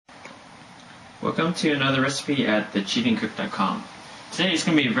Welcome to another recipe at thecheatingcook.com. Today it's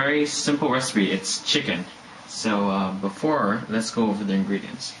going to be a very simple recipe. It's chicken. So let's go over the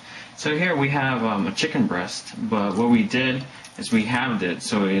ingredients. So here we have a chicken breast, but what we did is we halved it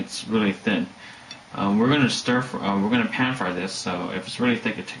so it's really thin. We're going to pan fry this, so if it's really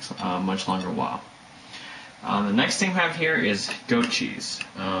thick it takes a much longer while. The next thing we have here is goat cheese.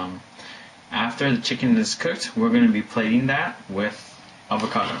 After the chicken is cooked, we're going to be plating that with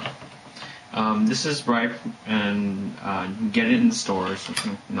avocado. This is ripe, and you can get it in the stores.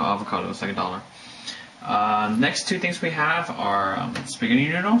 Avocado is like $1. Next two things we have are spaghetti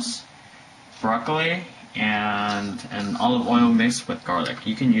noodles, broccoli, and olive oil mixed with garlic.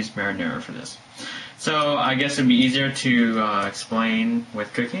 You can use marinara for this. So I guess it'd be easier to explain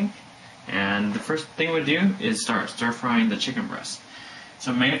with cooking. And the first thing we do is start stir frying the chicken breast.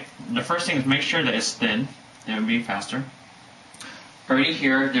 So the first thing is make sure that it's thin. It would be faster. Already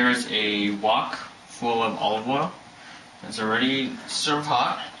here, there's a wok full of olive oil. It's already served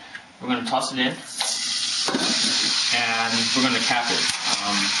hot. We're going to toss it in, and we're going to cap it.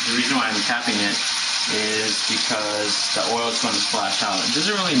 The reason why I'm capping it is because the oil is going to splash out. It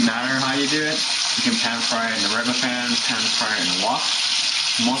doesn't really matter how you do it. You can pan fry it in the regular pan, pan fry it in the wok.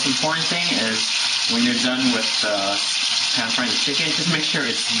 The most important thing is when you're done with pan frying the chicken, just make sure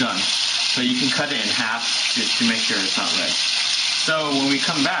it's done. So you can cut it in half just to make sure it's not red. So when we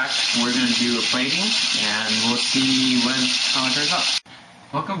come back, we're going to do a plating, and we'll see how it turns out.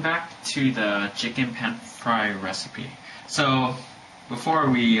 Welcome back to the chicken pan fry recipe. So before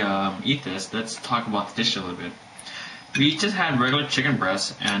we eat this, let's talk about the dish a little bit. We just had regular chicken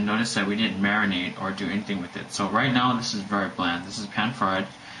breast, and notice that we didn't marinate or do anything with it. So right now, this is very bland. This is pan fried,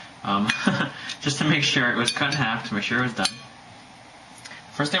 just to make sure it was cut in half to make sure it was done.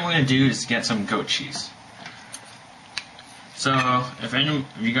 First thing we're going to do is get some goat cheese. So, if any of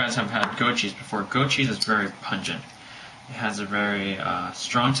you guys have had goat cheese before, goat cheese is very pungent. It has a very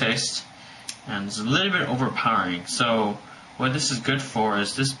strong taste, and it's a little bit overpowering. So, what this is good for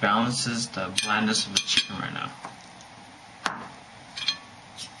is this balances the blandness of the chicken right now.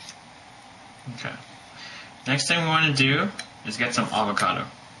 Okay. Next thing we want to do is get some avocado.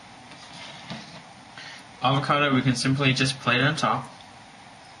 Avocado, we can simply just plate it on top.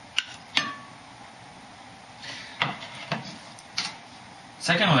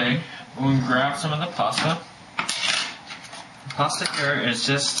 Secondly, we'll grab some of the pasta. The pasta here is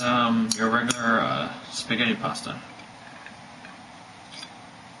just your regular spaghetti pasta.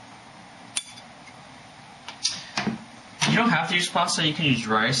 You don't have to use pasta, you can use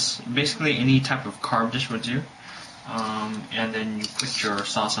rice. Basically any type of carb dish would do. And then you put your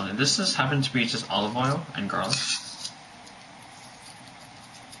sauce on it. This happens to be just olive oil and garlic.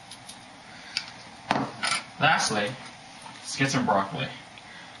 Lastly, let's get some broccoli.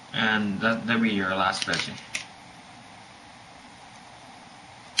 And that'll be your last veggie.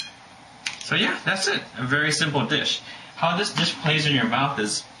 So yeah, that's it. A very simple dish. How this dish plays in your mouth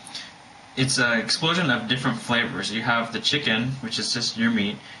is, it's an explosion of different flavors. You have the chicken, which is just your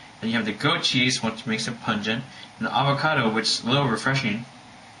meat, then you have the goat cheese, which makes it pungent, and the avocado, which is a little refreshing,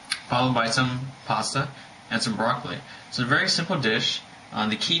 followed by some pasta and some broccoli. It's a very simple dish.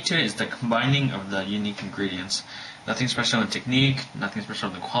 The key to it is the combining of the unique ingredients. Nothing special in technique, nothing special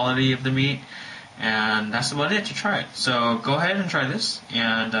in the quality of the meat, and that's about it to try it. So go ahead and try this,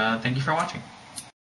 and thank you for watching.